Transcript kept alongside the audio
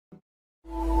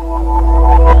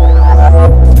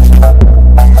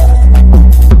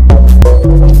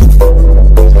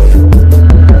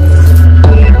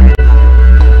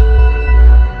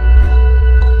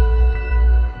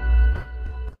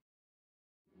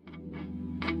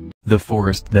the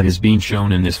forest that is being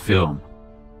shown in this film.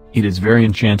 It is very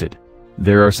enchanted.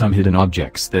 There are some hidden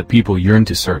objects that people yearn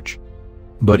to search.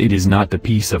 But it is not the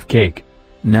piece of cake.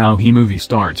 Now movie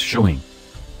starts showing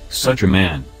such a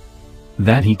man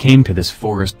that he came to this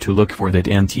forest to look for that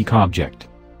antique object.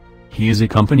 He is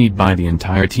accompanied by the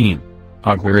entire team.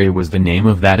 Aguirre was the name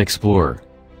of that explorer.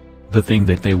 The thing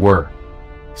that they were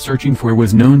searching for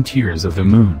was known tears of the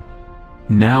moon.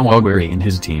 Now Aguirre and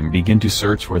his team begin to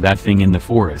search for that thing in the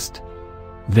forest.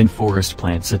 Then forest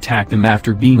plants attack them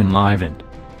after being enlivened.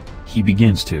 He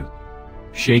begins to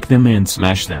shake them and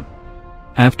smash them.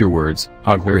 Afterwards,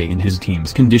 Aguirre and his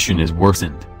team's condition is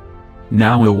worsened.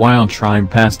 Now a wild tribe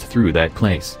passed through that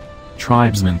place.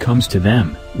 Tribesman comes to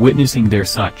them, witnessing their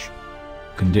such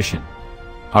condition.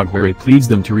 Aguirre pleads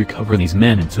them to recover these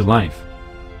men into life.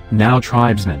 Now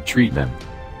tribesmen treat them.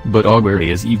 But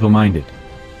Aguirre is evil-minded.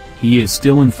 He is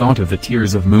still in thought of the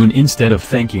tears of moon instead of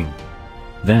thanking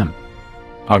them.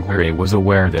 Aguirre was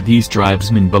aware that these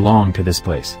tribesmen belonged to this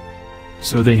place.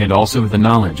 So they had also the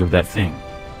knowledge of that thing.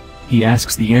 He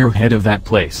asks the arrowhead of that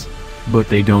place, but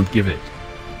they don't give it.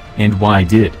 And why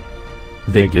did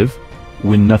they give?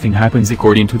 When nothing happens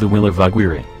according to the will of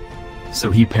Aguirre.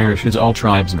 So he perishes all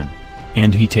tribesmen,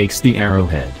 and he takes the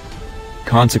arrowhead.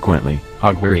 Consequently,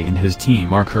 Aguirre and his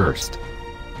team are cursed.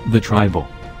 The tribal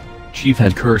chief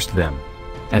had cursed them,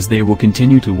 as they will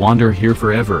continue to wander here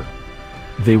forever.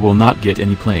 They will not get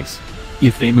any place.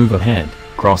 If they move ahead,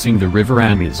 crossing the river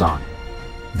Amazon,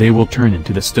 they will turn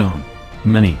into the stone.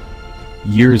 Many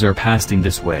years are passing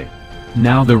this way.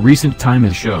 Now the recent time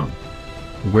is shown,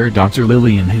 where Dr.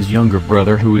 Lily and his younger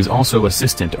brother, who is also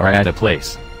assistant, are at a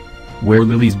place where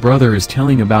Lily's brother is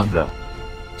telling about the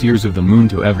tears of the moon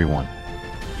to everyone.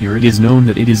 Here it is known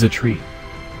that it is a tree.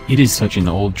 It is such an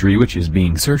old tree which is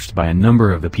being searched by a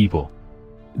number of the people.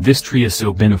 This tree is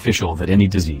so beneficial that any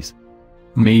disease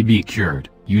may be cured,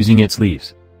 using its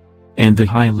leaves. And the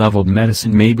high-leveled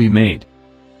medicine may be made.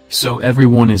 So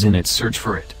everyone is in its search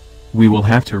for it. We will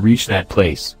have to reach that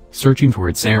place, searching for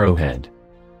its arrowhead.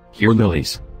 Here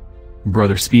Lily's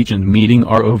brother's speech and meeting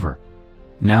are over.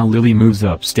 Now Lily moves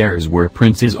upstairs where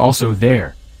Prince is also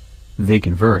there. They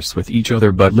converse with each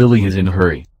other, but Lily is in a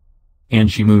hurry. And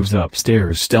she moves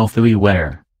upstairs stealthily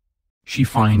where she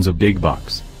finds a big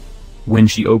box. When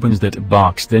she opens that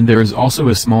box, then there is also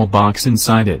a small box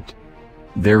inside it.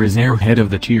 There is arrowhead of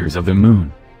the tears of the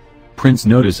moon. Prince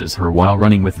notices her while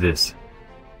running with this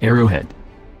arrowhead.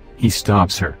 He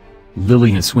stops her.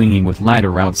 Lily is swinging with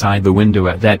ladder outside the window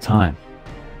at that time.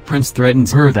 Prince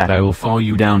threatens her that I will fall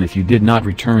you down if you did not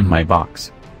return my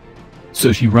box.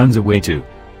 So she runs away to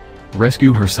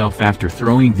rescue herself after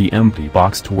throwing the empty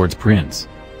box towards Prince.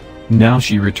 Now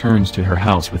she returns to her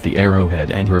house with the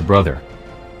arrowhead and her brother,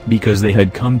 because they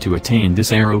had come to attain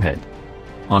this arrowhead.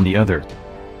 On the other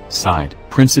side,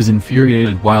 Prince is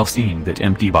infuriated while seeing that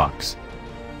empty box,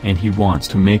 and he wants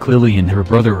to make Lily and her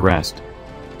brother arrest.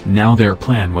 Now their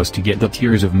plan was to get the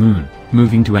tears of moon,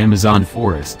 moving to Amazon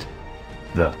forest.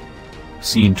 The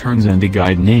scene turns and a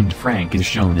guide named Frank is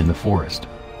shown in the forest.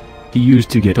 He used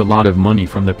to get a lot of money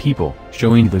from the people,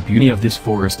 showing the beauty of this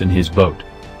forest in his boat.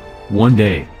 One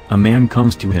day, a man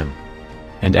comes to him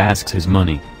and asks his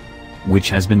money, which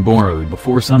has been borrowed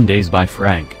before some days by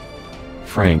Frank.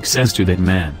 Frank says to that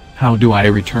man, "How do I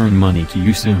return money to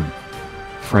you soon?"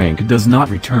 Frank does not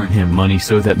return him money,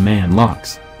 so that man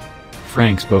locks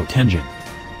Frank's boat engine.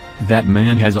 That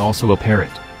man has also a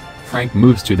parrot. Frank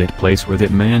moves to that place where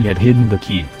that man had hidden the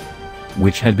key,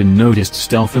 which had been noticed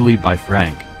stealthily by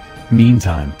Frank.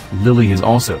 Meantime, Lily is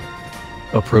also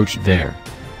approached there,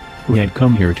 who had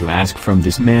come here to ask from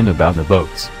this man about the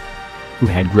boats, who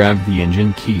had grabbed the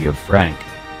engine key of Frank.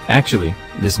 Actually,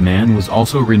 this man was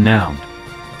also renowned.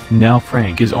 Now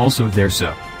Frank is also there,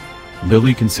 so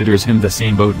Lily considers him the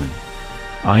same boatman.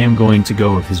 I am going to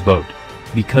go with his boat,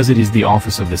 because it is the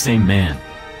office of the same man.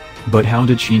 But how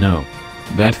did she know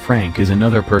that Frank is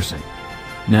another person?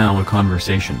 Now a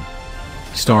conversation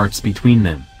starts between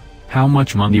them. How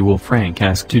much money will Frank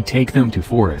ask to take them to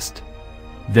forest?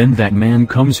 Then that man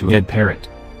comes who had parrot.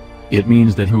 It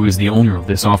means that who is the owner of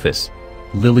this office?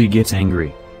 Lily gets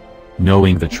angry,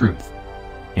 knowing the truth,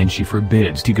 and she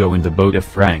forbids to go in the boat of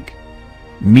Frank.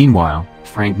 Meanwhile,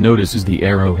 Frank notices the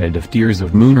arrowhead of tears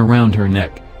of moon around her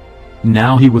neck.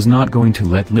 Now he was not going to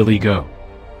let Lily go.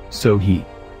 So he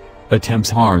attempts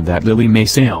hard that Lily may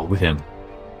sail with him.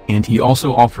 And he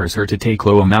also offers her to take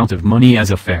low amount of money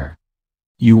as a fare.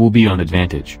 You will be on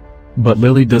advantage. But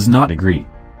Lily does not agree.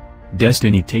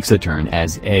 Destiny takes a turn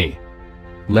as a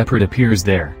leopard appears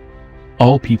there.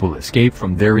 All people escape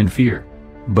from there in fear.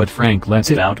 But Frank lets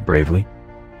it out bravely.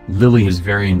 Lily is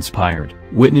very inspired,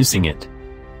 witnessing it.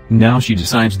 Now she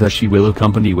decides that she will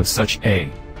accompany with such a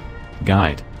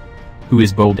guide, who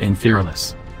is bold and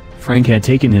fearless. Frank had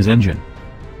taken his engine,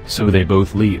 so they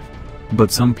both leave.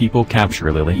 But some people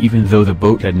capture Lily even though the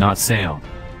boat had not sailed,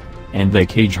 and they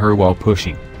cage her while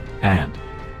pushing, and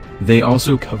they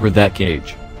also cover that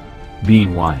cage.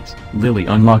 Being wise, Lily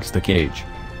unlocks the cage,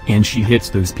 and she hits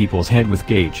those people's head with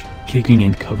cage, kicking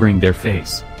and covering their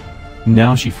face.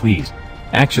 Now she flees.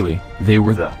 Actually, they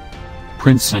were the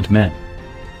prince sent men,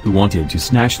 who wanted to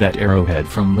snatch that arrowhead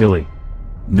from Lily.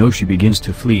 No, she begins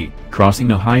to flee,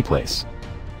 crossing a high place.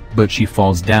 But she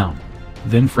falls down.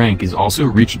 Then Frank is also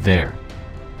reached there,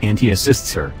 and he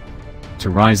assists her to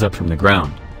rise up from the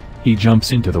ground. He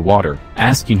jumps into the water,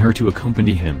 asking her to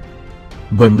accompany him.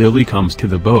 But Lily comes to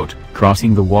the boat,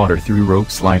 crossing the water through rope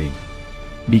sliding.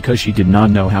 Because she did not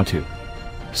know how to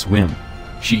swim,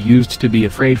 she used to be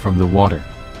afraid from the water.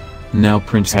 Now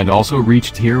Prince had also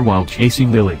reached here while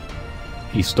chasing Lily.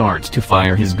 He starts to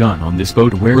fire his gun on this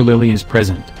boat where Lily is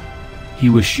present. He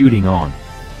was shooting on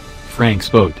Frank's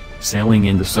boat, sailing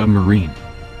in the submarine.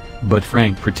 But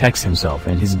Frank protects himself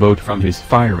and his boat from his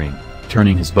firing,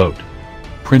 turning his boat.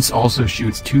 Prince also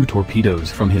shoots 2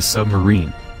 torpedoes from his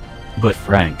submarine. But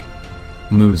Frank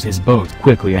moves his boat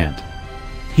quickly and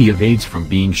he evades from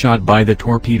being shot by the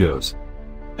torpedoes.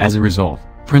 As a result,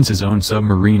 Prince's own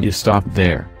submarine is stopped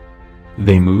there.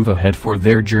 They move ahead for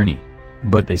their journey,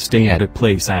 but they stay at a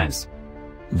place as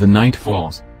the night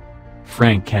falls.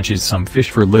 Frank catches some fish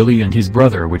for Lily and his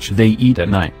brother which they eat at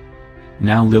night.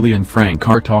 Now Lily and Frank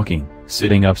are talking,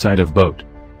 sitting upside of boat.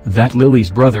 That Lily's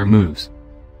brother moves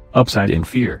upside in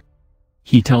fear.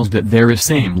 He tells that there is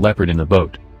same leopard in the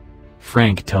boat.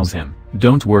 Frank tells him,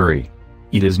 "Don't worry.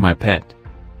 It is my pet."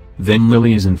 Then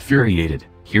Lily is infuriated,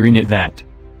 hearing it that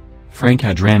Frank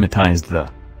had dramatized the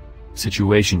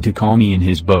situation to call me in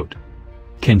his boat.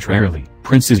 Contrarily,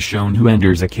 Prince is shown who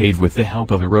enters a cave with the help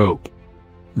of a rope.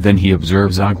 Then he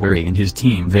observes Aguirre and his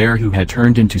team there who had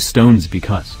turned into stones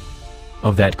because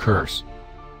of that curse.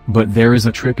 But there is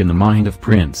a trick in the mind of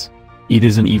Prince. It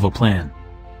is an evil plan.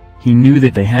 He knew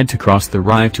that they had to cross the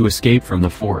rive to escape from the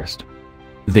forest.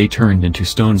 They turned into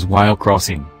stones while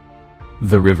crossing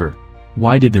the river.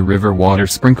 Why did the river water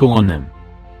sprinkle on them?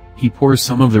 He pours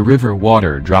some of the river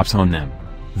water drops on them.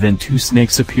 Then 2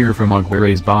 snakes appear from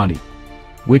Aguirre's body,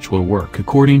 which will work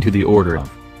according to the order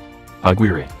of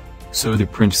Aguirre. So the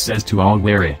prince says to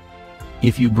Aguirre,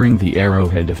 "If you bring the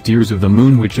arrowhead of tears of the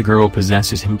moon which a girl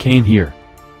possesses who came here,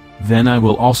 then I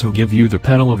will also give you the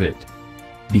petal of it.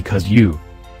 Because you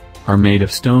are made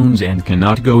of stones and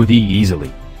cannot go thee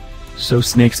easily." So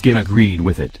Snakeskin agreed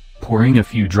with it, pouring a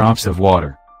few drops of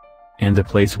water. And the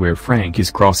place where Frank is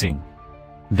crossing,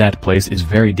 that place is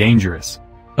very dangerous.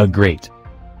 A great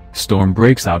storm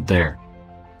breaks out there.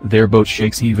 Their boat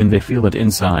shakes, even they feel it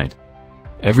inside.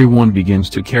 Everyone begins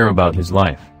to care about his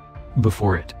life.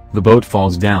 Before it, the boat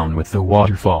falls down with the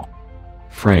waterfall.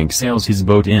 Frank sails his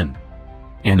boat in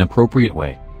an appropriate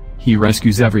way. He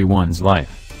rescues everyone's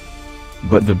life.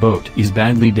 But the boat is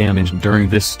badly damaged during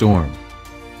this storm.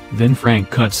 Then Frank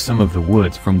cuts some of the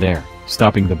woods from there,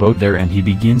 stopping the boat there, and he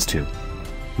begins to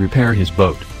repair his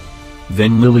boat.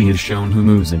 Then Lily is shown who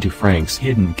moves into Frank's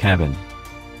hidden cabin.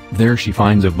 There she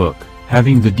finds a book,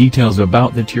 having the details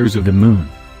about the tears of the moon.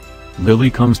 Lily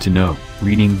comes to know,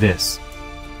 reading this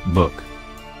book,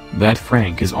 that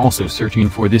Frank is also searching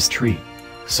for this tree.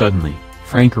 Suddenly,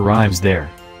 Frank arrives there.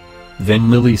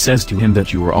 Then Lily says to him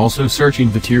that you are also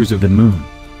searching the tears of the moon.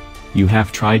 You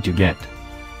have tried to get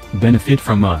benefit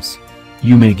from us.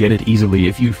 You may get it easily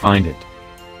if you find it.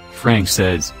 Frank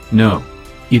says, "No.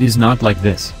 It is not like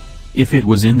this. If it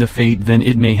was in the fate, then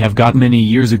it may have got many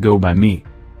years ago by me.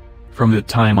 From the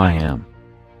time I am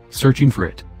searching for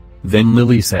it." Then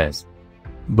Lily says,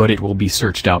 "But it will be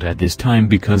searched out at this time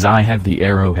because I have the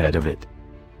arrowhead of it."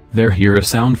 They hear a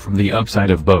sound from the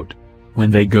upside of boat. When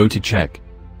they go to check,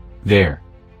 there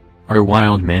are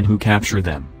wild men who capture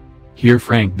them. Here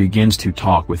Frank begins to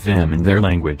talk with them in their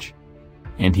language.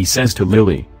 And he says to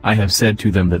Lily, "I have said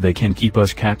to them that they can keep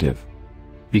us captive,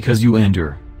 because you and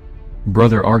your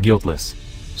brother are guiltless,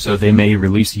 so they may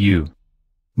release you."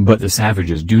 But the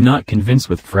savages do not convince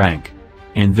with Frank,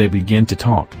 and they begin to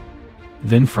talk.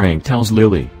 Then Frank tells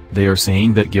Lily, "They are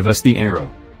saying that give us the arrow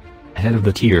head of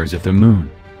the tears of the moon.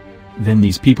 Then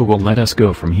these people will let us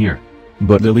go from here."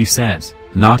 But Lily says,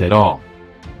 "Not at all."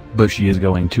 But she is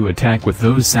going to attack with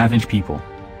those savage people.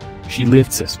 She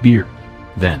lifts a spear.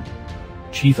 Then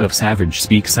Chief of Savage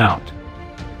speaks out.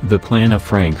 The plan of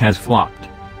Frank has flopped.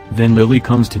 Then Lily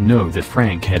comes to know that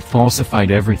Frank had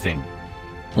falsified everything,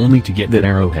 only to get that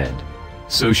arrowhead.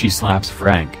 So she slaps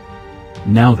Frank.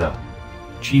 Now the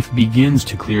Chief begins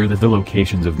to clear the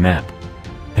locations of map.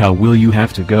 How will you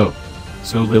have to go?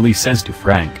 So Lily says to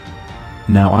Frank.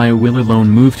 Now I will alone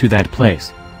move to that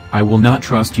place. I will not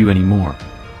trust you anymore.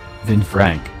 Then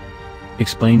Frank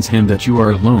explains him that you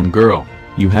are a lone girl,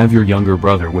 you have your younger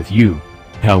brother with you.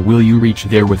 How will you reach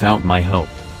there without my help?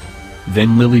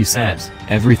 Then Lily says,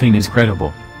 everything is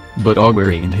credible. But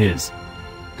Augury and his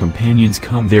companions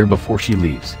come there before she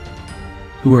leaves,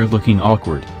 who are looking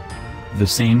awkward. The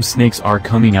same snakes are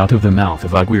coming out of the mouth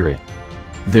of Augury.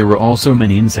 There were also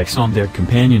many insects on their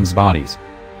companions' bodies.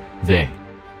 They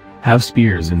have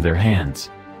spears in their hands,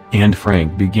 and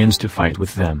Frank begins to fight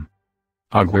with them.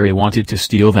 Augury wanted to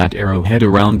steal that arrowhead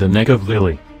around the neck of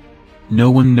Lily. No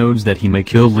one knows that he may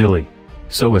kill Lily,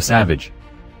 so a savage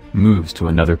moves to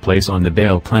another place on the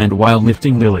bale plant while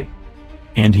lifting Lily,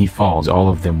 and he falls all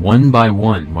of them one by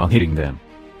one while hitting them.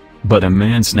 But a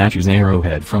man snatches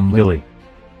arrowhead from Lily.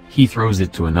 He throws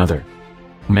it to another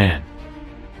man.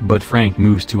 But Frank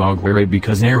moves to Augury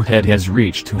because arrowhead has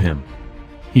reached to him.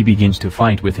 He begins to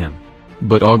fight with him,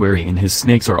 but Augury and his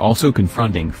snakes are also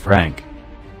confronting Frank.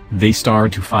 They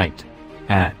start to fight.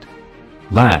 At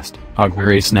last,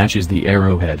 Augury snatches the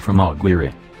arrowhead from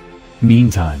Augury.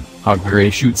 Meantime, Augury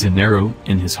shoots an arrow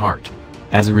in his heart.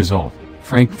 As a result,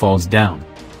 Frank falls down.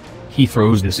 He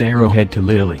throws this arrowhead to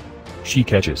Lily. She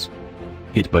catches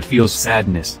it but feels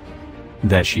sadness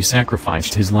that she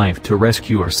sacrificed his life to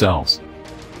rescue ourselves.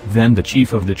 Then the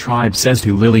chief of the tribe says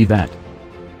to Lily that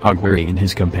Augury and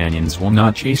his companions will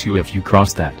not chase you if you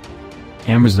cross that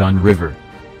Amazon River,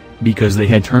 because they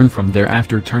had turned from there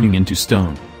after turning into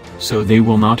stone, so they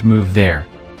will not move there.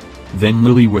 Then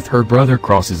Lily with her brother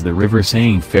crosses the river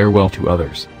saying farewell to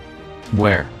others,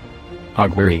 where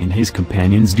Augury and his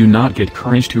companions do not get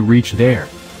courage to reach there.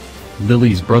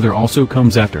 Lily's brother also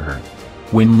comes after her.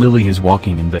 When Lily is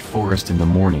walking in the forest in the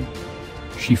morning,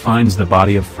 she finds the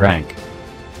body of Frank.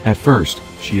 At first,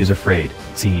 she is afraid,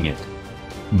 seeing it.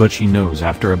 But she knows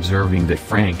after observing that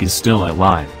Frank is still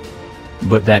alive.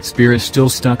 But that spear is still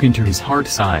stuck into his heart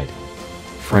side.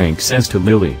 Frank says to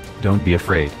Lily, don't be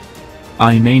afraid.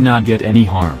 I may not get any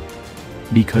harm,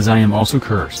 because I am also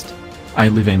cursed. I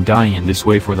live and die in this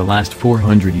way for the last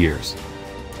 400 years.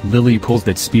 Lily pulls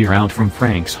that spear out from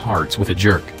Frank's heart with a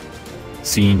jerk.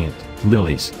 Seeing it,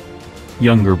 Lily's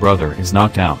younger brother is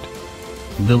knocked out.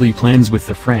 Lily plans with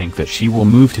the Frank that she will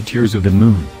move to Tears of the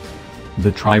Moon.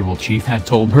 The tribal chief had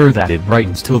told her that it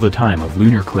brightens till the time of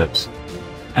lunar eclipse.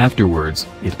 Afterwards,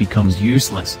 it becomes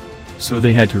useless, so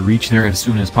they had to reach there as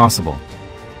soon as possible.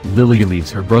 Lily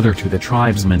leaves her brother to the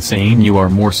tribesmen saying you are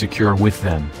more secure with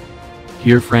them.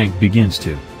 Here Frank begins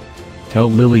to tell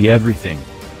Lily everything.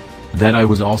 That I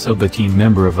was also the team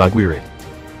member of Augury,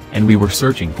 and we were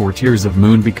searching for Tears of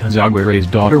Moon because Augury's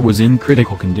daughter was in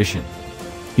critical condition.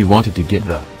 He wanted to get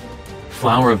the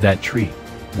flower of that tree,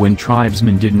 when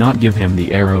tribesmen did not give him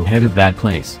the arrowhead of that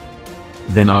place.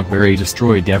 Then Augury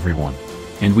destroyed everyone,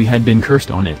 and we had been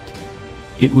cursed on it.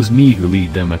 It was me who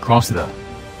lead them across the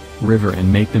river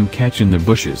and make them catch in the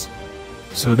bushes.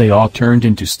 So they all turned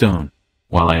into stone,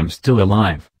 while I am still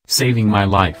alive, saving my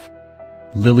life.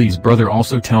 Lily's brother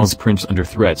also tells Prince under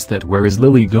threats that where is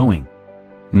Lily going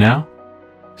now?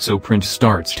 So Prince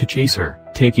starts to chase her,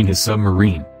 taking his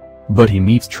submarine. But he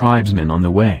meets tribesmen on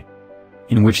the way,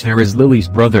 in which there is Lily's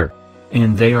brother,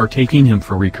 and they are taking him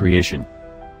for recreation.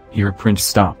 Here Prince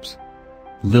stops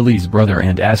Lily's brother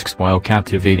and asks while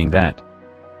captivating that,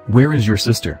 where is your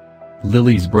sister?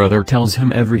 Lily's brother tells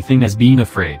him everything as being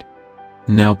afraid.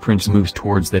 Now Prince moves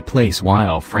towards that place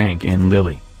while Frank and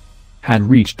Lily had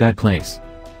reached that place.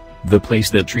 The place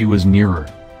that tree was nearer.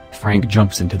 Frank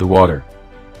jumps into the water.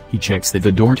 He checks that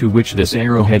the door to which this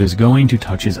arrowhead is going to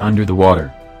touch is under the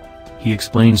water. He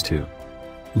explains to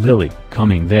Lily,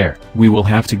 coming there, we will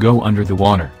have to go under the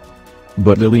water.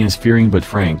 But Lily is fearing, but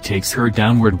Frank takes her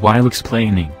downward while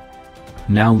explaining.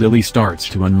 Now Lily starts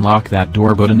to unlock that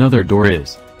door, but another door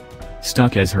is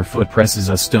stuck as her foot presses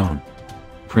a stone.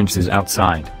 Prince is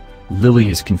outside. Lily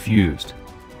is confused.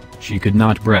 She could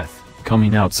not breathe,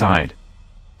 coming outside.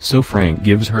 So Frank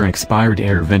gives her expired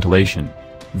air ventilation.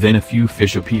 Then a few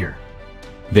fish appear.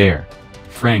 There,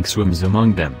 Frank swims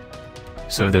among them,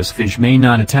 so those fish may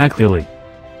not attack Lily.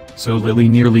 So Lily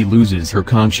nearly loses her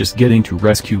conscious getting to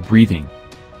rescue breathing.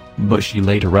 But she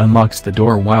later unlocks the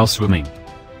door while swimming.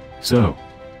 So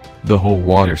the whole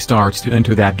water starts to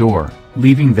enter that door,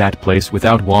 leaving that place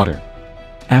without water.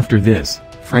 After this,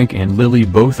 Frank and Lily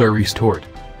both are restored.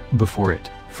 Before it,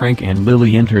 Frank and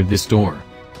Lily entered this door,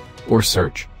 or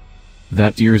search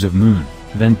that Tears of Moon.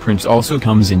 Then Prince also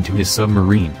comes into his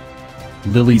submarine.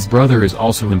 Lily's brother is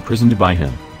also imprisoned by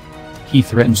him. He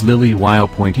threatens Lily while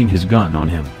pointing his gun on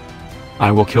him.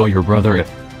 I will kill your brother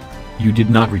if you did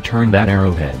not return that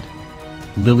arrowhead.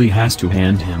 Lily has to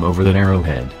hand him over that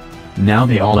arrowhead. Now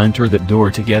they all enter that door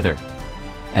together.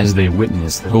 As they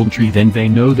witness the old tree, then they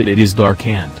know that it is dark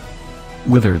and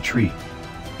withered tree.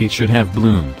 It should have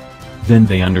bloomed. Then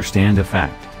they understand the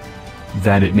fact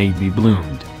that it may be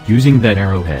bloomed, using that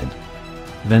arrowhead.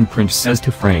 Then Prince says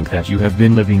to Frank that you have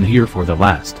been living here for the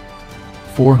last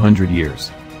 400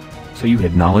 years. So you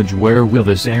had knowledge, where will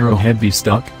this arrowhead be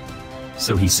stuck?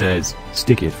 So he says,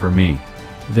 stick it for me.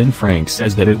 Then Frank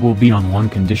says that it will be on one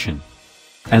condition.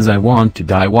 As I want to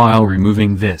die while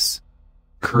removing this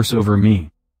curse over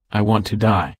me. I want to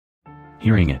die.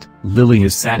 Hearing it, Lily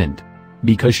is saddened,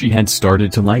 because she had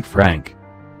started to like Frank.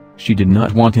 She did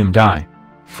not want him die.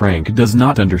 Frank does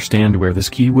not understand where this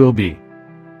key will be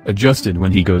adjusted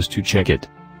when he goes to check it.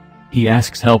 He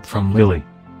asks help from Lily.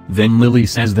 Then Lily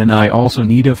says, then I also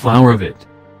need a flower of it.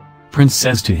 Prince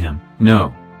says to him,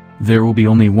 no. There will be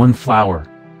only one flower.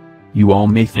 You all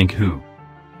may think who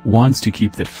wants to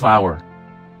keep that flower.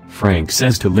 Frank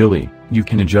says to Lily, you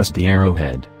can adjust the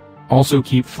arrowhead. Also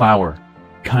keep flower.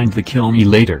 Kindly kill me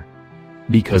later.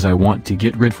 Because I want to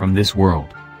get rid from this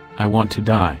world. I want to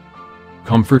die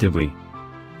comfortably.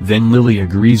 Then Lily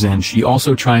agrees and she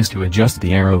also tries to adjust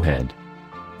the arrowhead.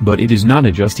 But it is not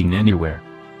adjusting anywhere.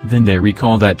 Then they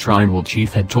recall that tribal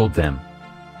chief had told them.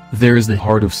 There is the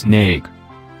heart of snake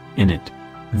in it.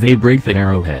 They break the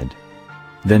arrowhead.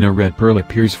 Then a red pearl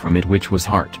appears from it, which was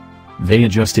heart. They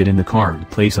adjust it in the carved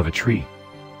place of a tree.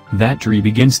 That tree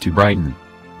begins to brighten.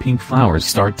 Pink flowers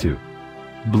start to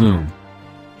bloom.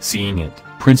 Seeing it,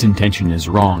 Prince's intention is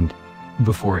wronged.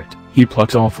 Before it, he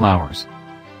plucks all flowers.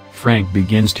 Frank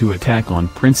begins to attack on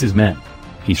Prince's men.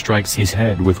 He strikes his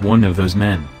head with one of those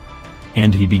men.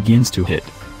 And he begins to hit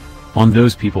on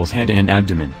those people's head and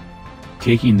abdomen.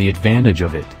 Taking the advantage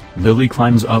of it, Lily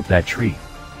climbs up that tree.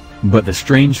 But the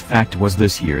strange fact was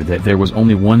this here, that there was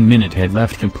only 1 minute had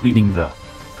left completing the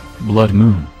blood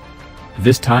moon.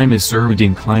 This time is served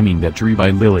in climbing that tree by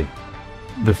Lily.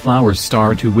 The flowers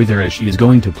start to wither as she is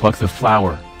going to pluck the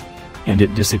flower. And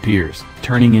it disappears,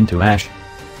 turning into ash.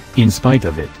 In spite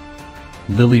of it,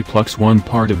 Lily plucks one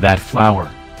part of that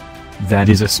flower. That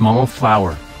is a small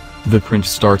flower. The prince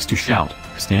starts to shout,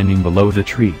 standing below the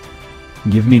tree.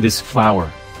 Give me this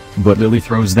flower. But Lily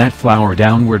throws that flower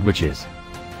downward, which is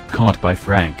caught by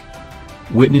Frank.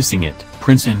 Witnessing it,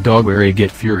 Prince and Dogberry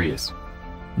get furious.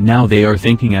 Now they are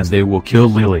thinking as they will kill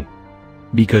Lily.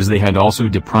 Because they had also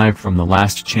deprived from the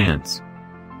last chance.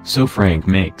 So Frank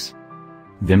makes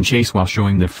them chase while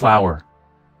showing the flower.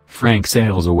 Frank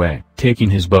sails away, taking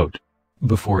his boat.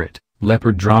 Before it,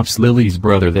 Leopard drops Lily's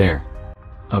brother there.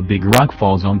 A big rock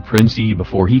falls on Prince E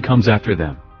before he comes after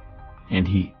them. And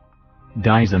he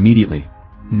dies immediately.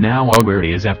 Now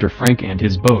Dogberry is after Frank and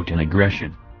his boat in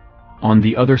aggression. On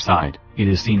the other side, it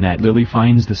is seen that Lily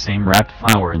finds the same wrapped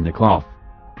flower in the cloth,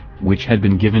 which had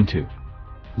been given to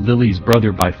Lily's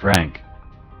brother by Frank.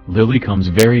 Lily comes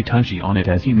very touchy on it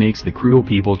as he makes the cruel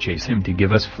people chase him to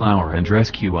give us flower and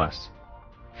rescue us.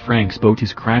 Frank's boat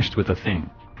is crashed with a thing.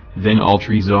 Then all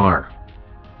trees are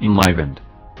enlivened.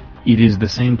 It is the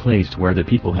same place where the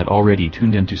people had already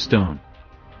turned into stone.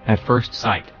 At first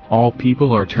sight, all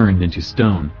people are turned into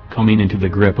stone, coming into the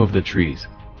grip of the trees.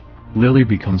 Lily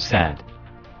becomes sad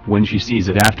when she sees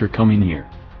it after coming here.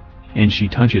 And she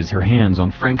touches her hands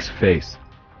on Frank's face.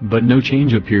 But no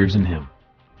change appears in him.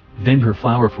 Then her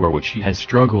flower, for which she has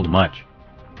struggled much,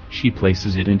 she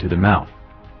places it into the mouth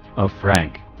of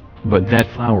Frank. But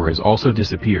that flower has also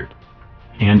disappeared.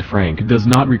 And Frank does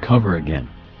not recover again.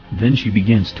 Then she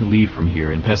begins to leave from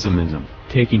here in pessimism,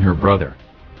 taking her brother.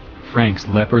 Frank's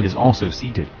leopard is also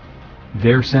seated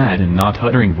there, sad and not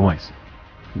uttering voice.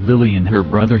 Lily and her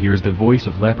brother hears the voice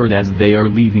of leopard as they are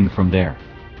leaving from there.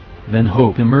 Then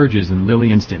hope emerges in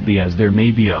Lily instantly, as there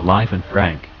may be a life in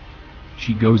Frank.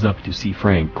 She goes up to see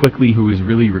Frank quickly, who is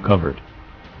really recovered.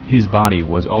 His body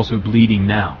was also bleeding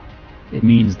now. It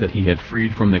means that he had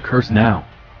freed from the curse now.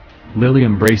 Lily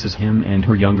embraces him and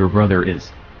her younger brother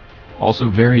is also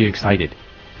very excited.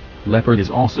 Leopard is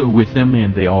also with them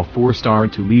and they all four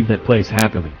start to leave that place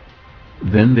happily.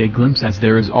 Then they glimpse as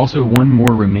there is also one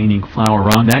more remaining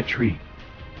flower on that tree.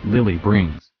 Lily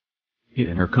brings it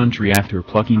in her country after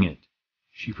plucking it.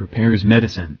 She prepares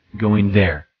medicine, going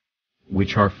there,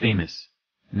 which are famous.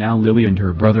 Now Lily and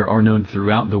her brother are known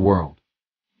throughout the world.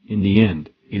 In the end,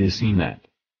 it is seen that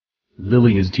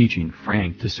Lily is teaching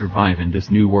Frank to survive in this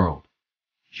new world.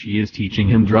 She is teaching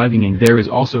him driving, and there is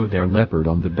also their leopard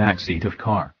on the back seat of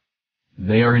car.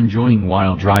 They are enjoying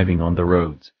while driving on the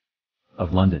roads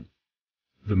of London.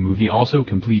 The movie also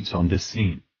completes on this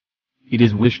scene. It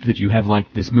is wished that you have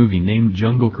liked this movie named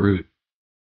Jungle Cruise.